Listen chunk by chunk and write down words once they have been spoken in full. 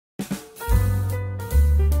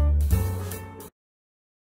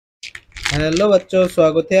Hello बच्चों,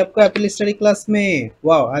 स्वागत है आपका एप्पल स्टडी क्लास में।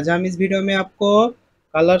 वाओ, आज हम इस वीडियो में आपको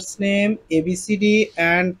colours name, ABCD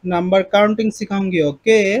and number counting सिखाऊंगे।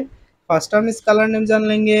 Okay, first हम इस कलर नेम जान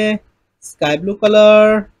लेंगे। Sky blue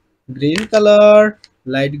colour, green colour,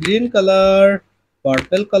 light green colour,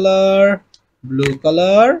 purple colour, blue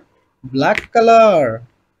colour, black colour,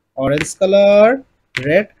 orange colour,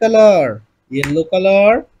 red colour, yellow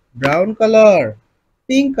colour, brown colour,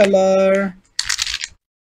 pink colour.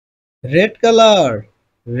 Red color,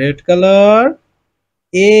 red color,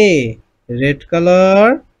 A, red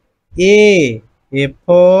color, A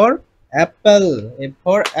for apple, A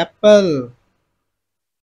for apple.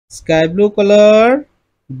 Sky blue color,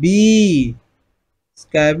 B,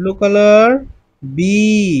 sky blue color, B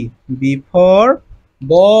for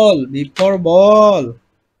ball, B for ball.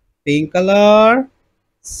 Pink color,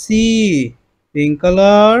 C, pink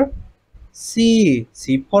color, C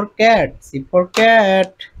for cat, C for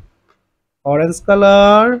cat. Orange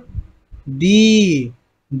color, D,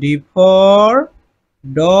 D for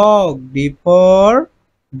dog, D for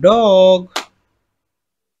dog.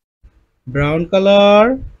 Brown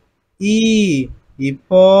color, E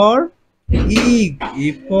for egg, E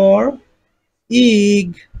for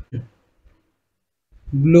egg.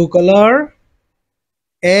 Blue color,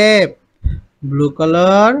 F, blue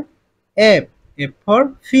color, F for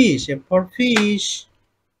fish, F for fish.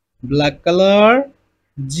 Black color,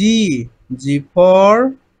 G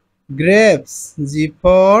for grapes, G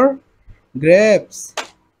for grapes.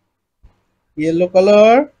 Yellow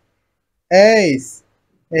color, H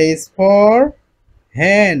for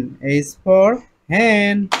hen, H for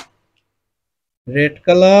hen. Red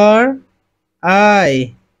color,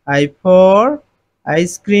 I for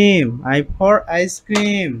ice cream, I for ice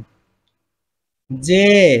cream.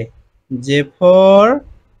 J for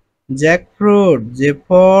jackfruit, J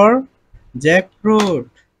for jackfruit.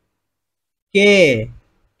 K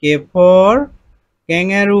for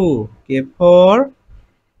kangaroo, K for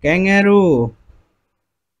kangaroo.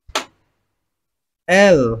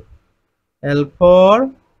 L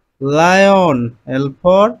for lion, L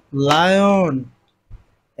for lion.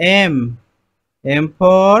 M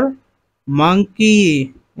for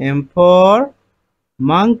monkey, M for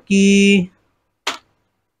monkey.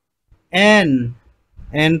 N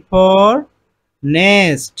for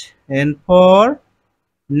nest, N for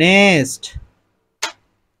nest.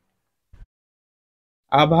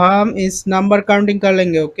 अब हम इस number counting कर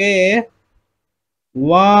लेंगे। Okay,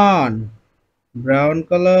 1 brown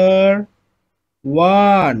colour,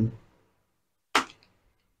 1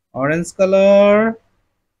 orange colour,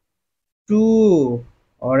 2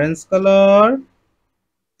 orange colour,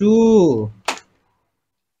 2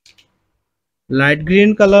 light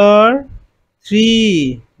green colour,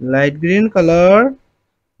 3 light green colour,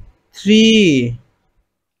 3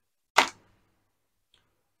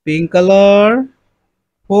 pink colour,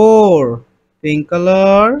 4 pink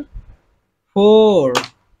colour, 4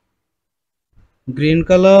 green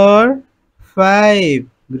color, 5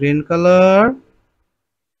 green color,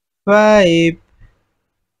 5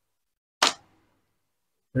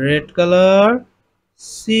 red color,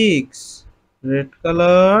 6 red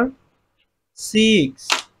color, 6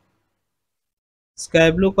 sky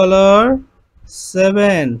blue color,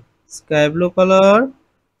 7 sky blue color,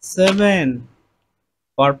 7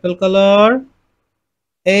 purple color,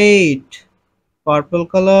 8 purple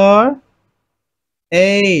color,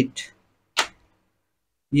 8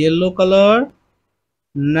 yellow color,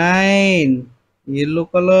 9 yellow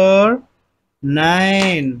color,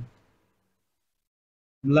 9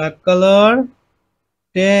 black color,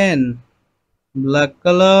 10 black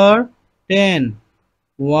color, 10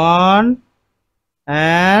 1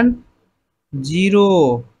 and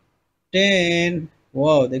 0 10.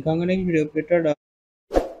 Wow, देखा next video पे।